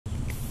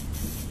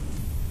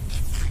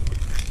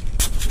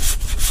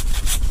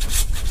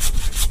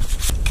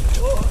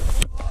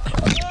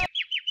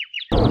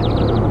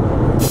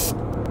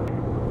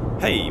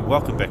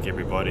Welcome back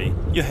everybody,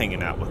 you're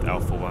hanging out with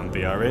Alpha 1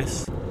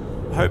 BRS.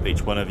 I hope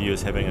each one of you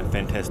is having a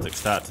fantastic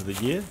start to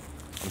the year.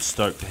 I'm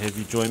stoked to have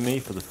you join me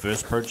for the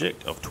first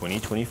project of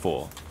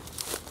 2024.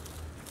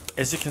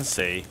 As you can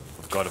see,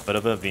 we've got a bit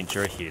of an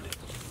adventure ahead,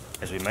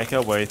 as we make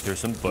our way through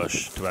some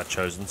bush to our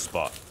chosen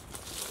spot.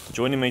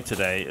 Joining me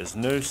today is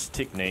Noose,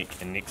 Technique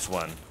and Next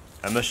One.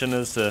 Our mission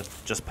is to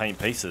just paint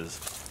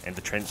pieces and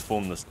to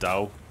transform this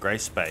dull, grey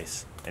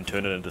space and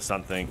turn it into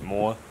something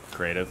more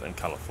creative and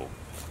colourful.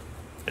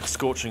 It's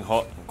scorching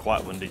hot and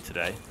quite windy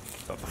today,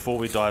 but before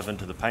we dive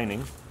into the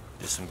painting,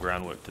 there's some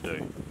groundwork to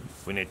do.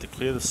 We need to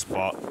clear the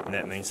spot, and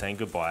that means saying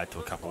goodbye to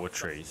a couple of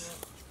trees.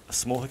 A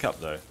small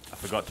hiccup though, I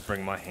forgot to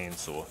bring my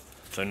handsaw,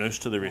 so Noose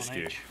to the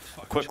rescue.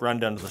 A quick run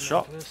down to the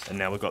shop, and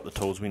now we've got the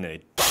tools we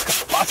need.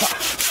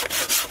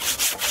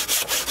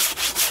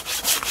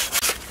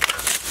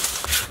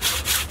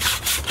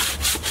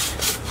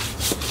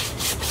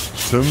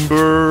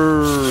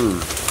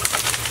 Timber!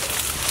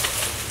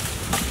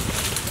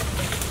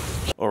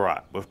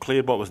 Alright, we've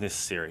cleared what was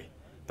necessary,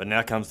 but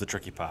now comes the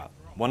tricky part.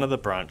 One of the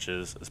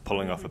branches is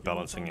pulling off a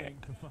balancing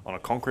act on a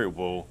concrete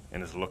wall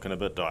and is looking a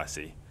bit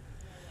dicey.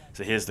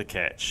 So here's the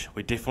catch.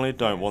 We definitely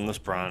don't want this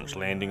branch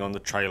landing on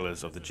the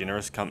trailers of the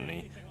generous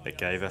company that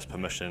gave us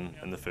permission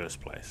in the first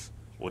place,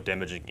 or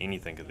damaging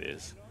anything of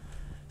theirs.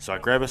 So I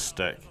grab a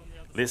stick,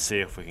 let's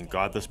see if we can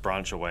guide this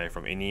branch away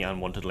from any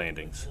unwanted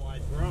landings.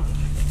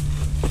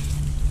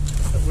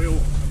 The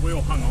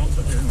wheel hung on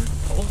to during the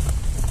pull.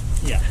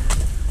 Yeah.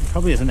 It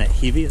probably isn't that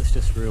heavy, it's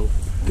just real.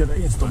 Get it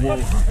against the wall.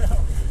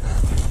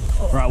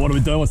 Right, what are we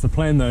doing? What's the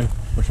plan though?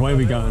 Which way are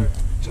we going?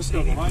 Just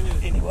go behind you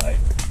anyway.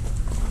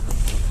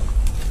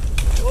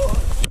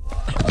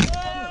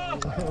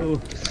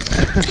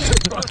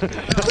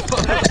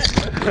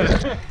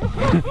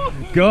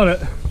 Got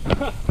it.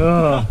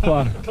 Oh,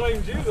 fun.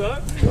 Claimed you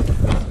though.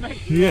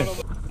 Yeah.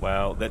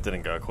 Well, that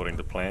didn't go according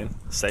to plan.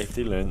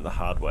 Safety learned the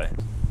hard way.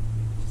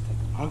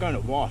 I'm going to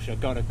wash, I've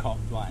got to cop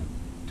like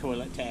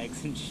toilet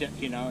tags and shit,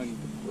 you know, and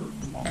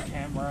On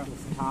camera.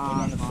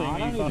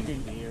 I don't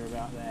even care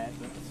about that,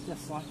 but it's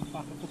just like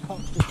fuck if the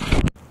cops.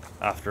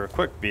 After a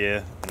quick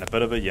beer and a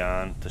bit of a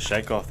yarn to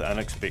shake off the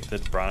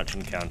unexpected branch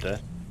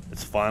encounter,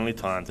 it's finally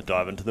time to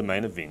dive into the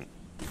main event.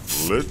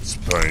 Let's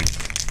paint.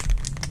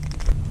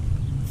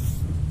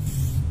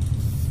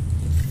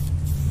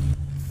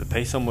 The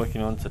piece I'm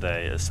working on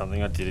today is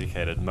something I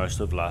dedicated most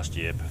of last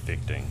year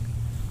perfecting,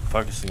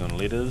 focusing on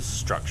letters,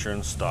 structure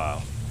and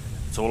style.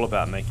 It's all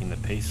about making the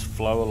piece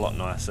flow a lot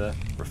nicer,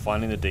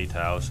 refining the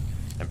details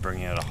and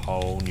bringing it a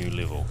whole new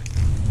level.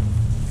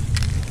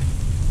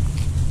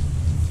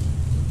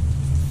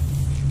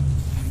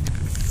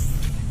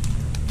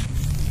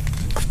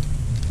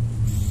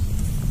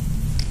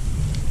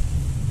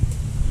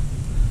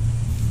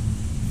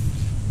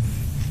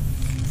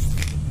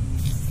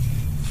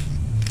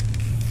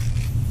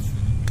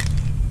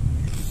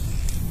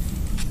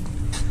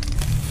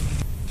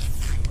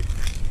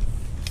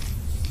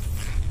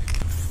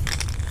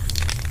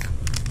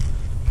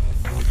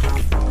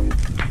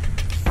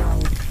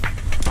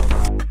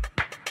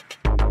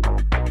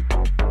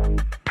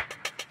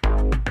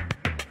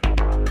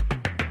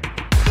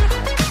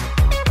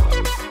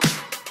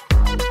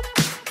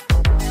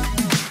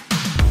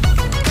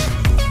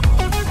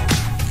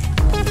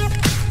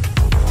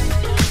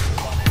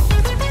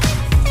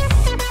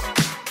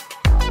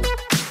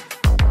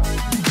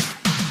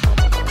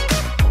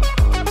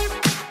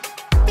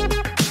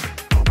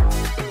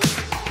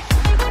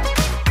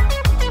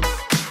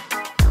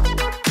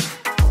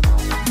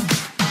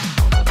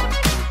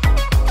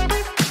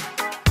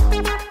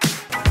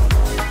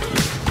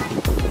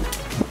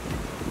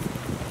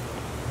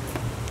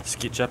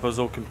 SketchUp is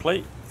all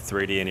complete,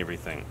 3D and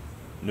everything.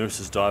 Noose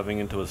is diving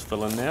into his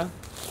fill-in now.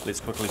 Let's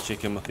quickly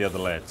check in with the other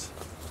lads.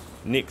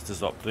 Next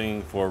is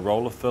opting for a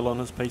roller fill on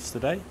his piece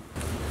today.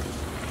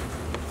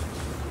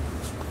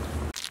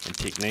 And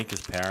Technique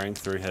is powering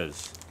through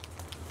his.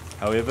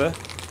 However,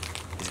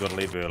 he's got to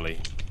leave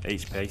early.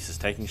 Each piece is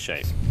taking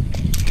shape.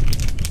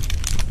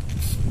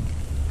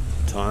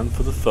 Time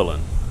for the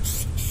fill-in.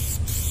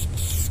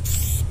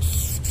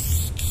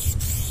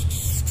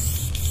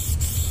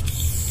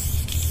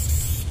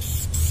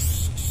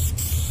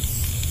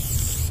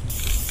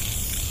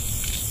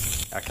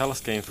 Our colour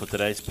scheme for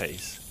today's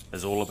piece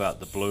is all about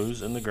the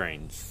blues and the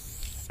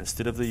greens.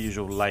 Instead of the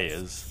usual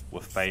layers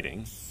with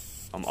fading,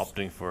 I'm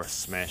opting for a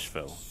smash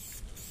fill,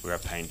 where I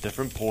paint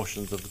different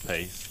portions of the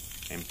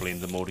piece and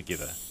blend them all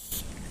together.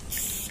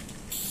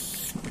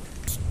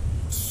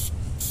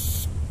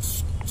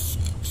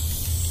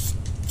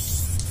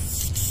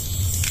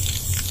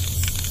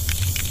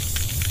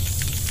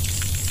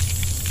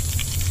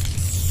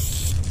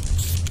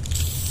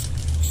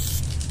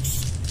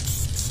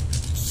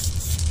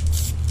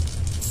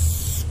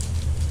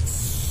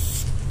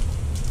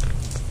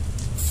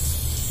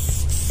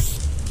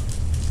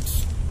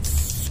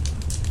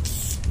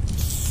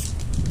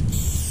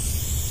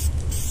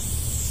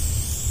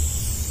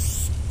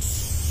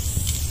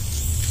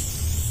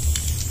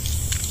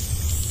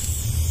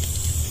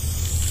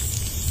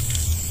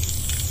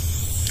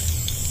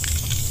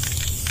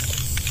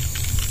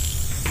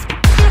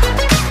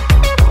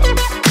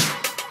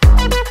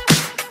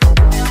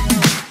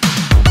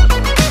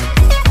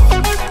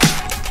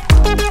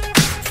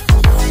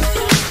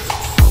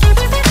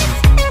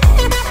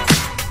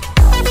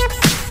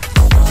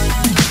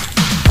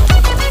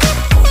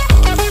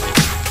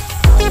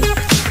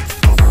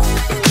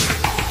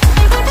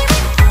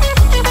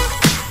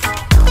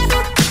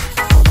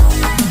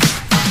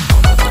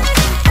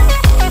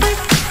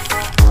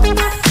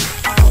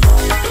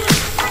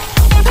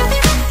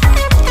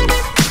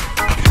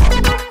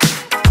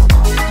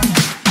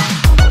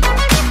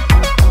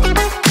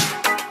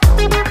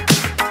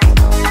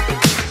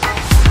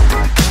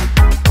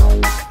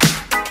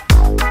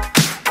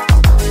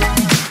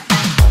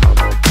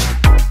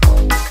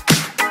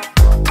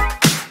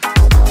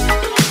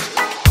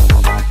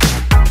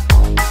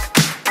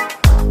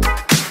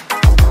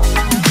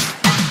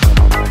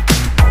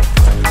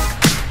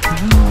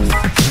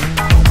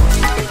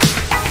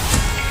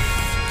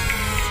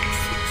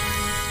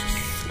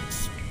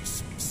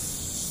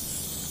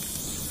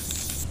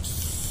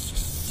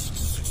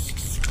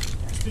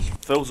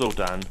 Fill's all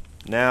done.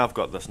 Now I've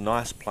got this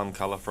nice plum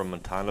colour from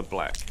Montana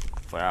Black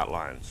for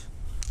outlines,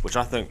 which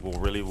I think will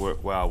really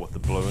work well with the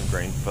blue and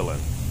green fill-in.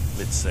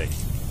 Let's see.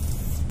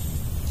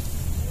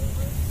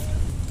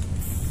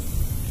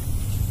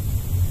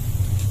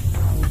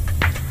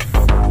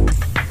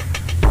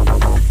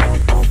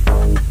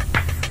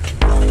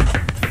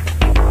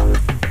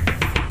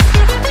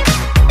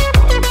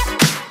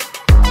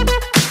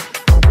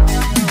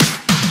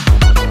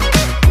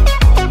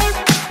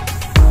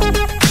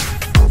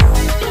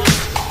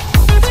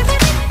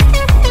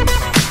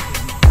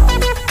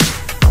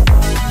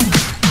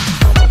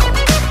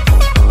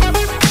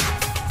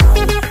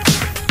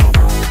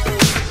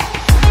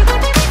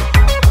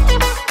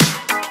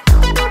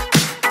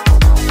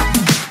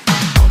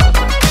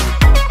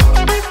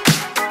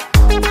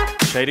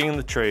 Shading in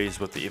the trees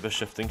with the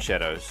ever-shifting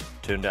shadows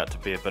turned out to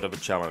be a bit of a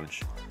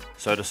challenge,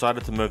 so I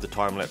decided to move the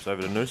time-lapse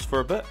over to Noose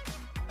for a bit.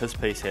 His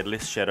piece had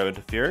less shadow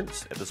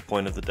interference at this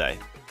point of the day.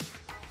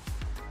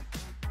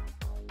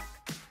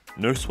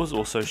 Noose was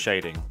also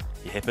shading.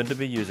 He happened to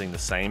be using the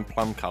same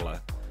plum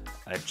colour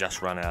I had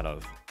just run out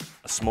of.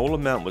 A small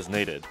amount was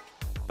needed,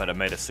 but it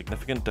made a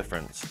significant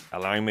difference,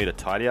 allowing me to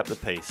tidy up the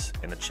piece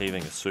and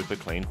achieving a super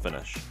clean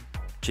finish.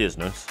 Cheers,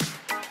 Noose.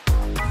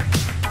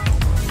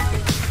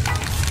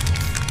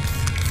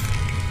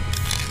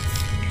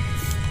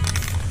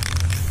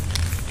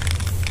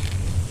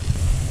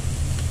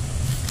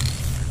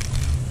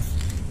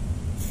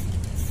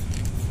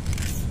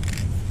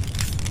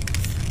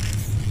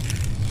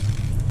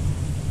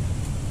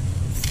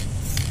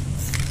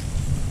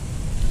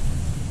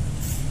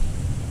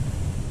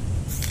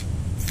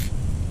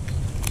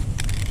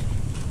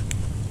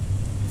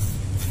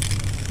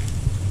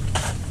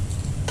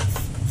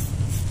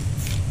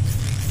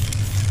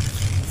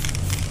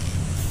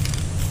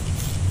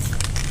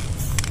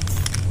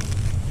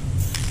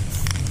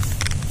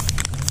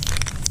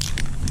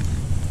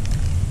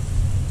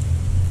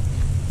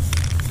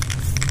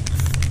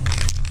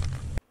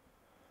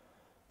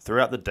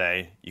 Throughout the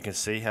day, you can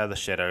see how the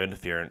shadow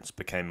interference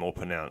became more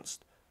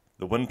pronounced.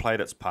 The wind played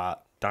its part,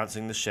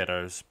 dancing the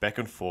shadows back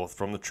and forth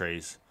from the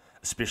trees,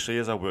 especially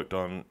as I worked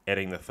on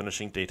adding the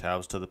finishing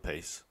details to the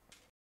piece.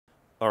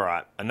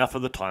 Alright, enough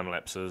of the time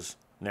lapses.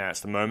 Now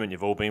it's the moment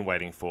you've all been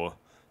waiting for.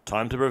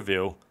 Time to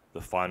reveal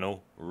the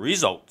final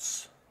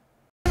results.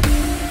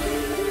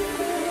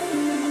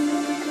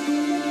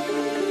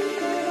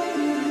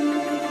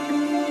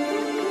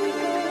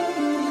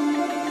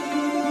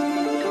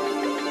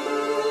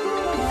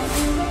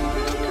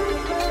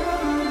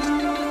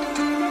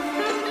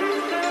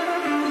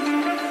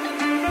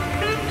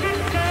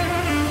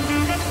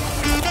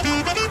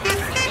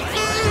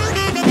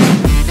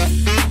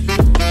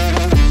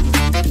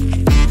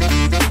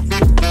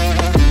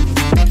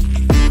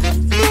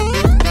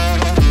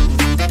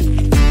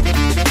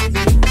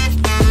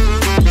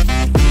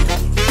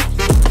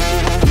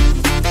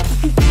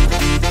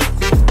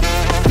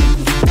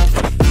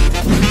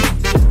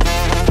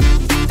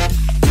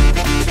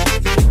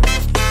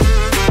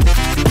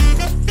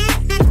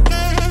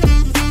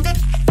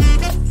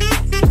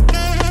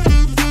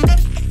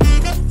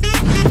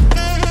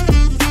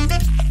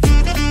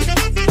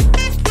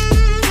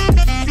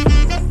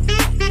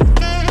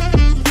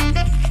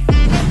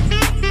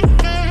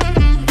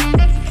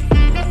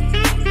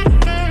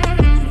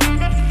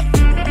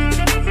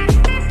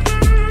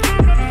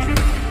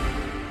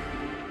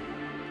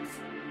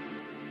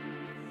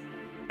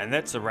 And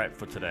that's a wrap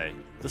for today.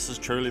 This has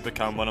truly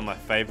become one of my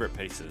favourite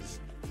pieces.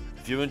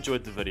 If you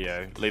enjoyed the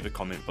video, leave a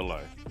comment below.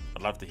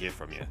 I'd love to hear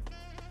from you.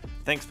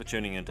 Thanks for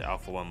tuning in to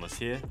Alpha One Was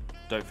Here.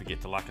 Don't forget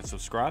to like and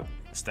subscribe.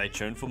 Stay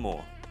tuned for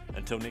more.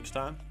 Until next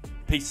time,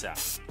 peace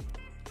out.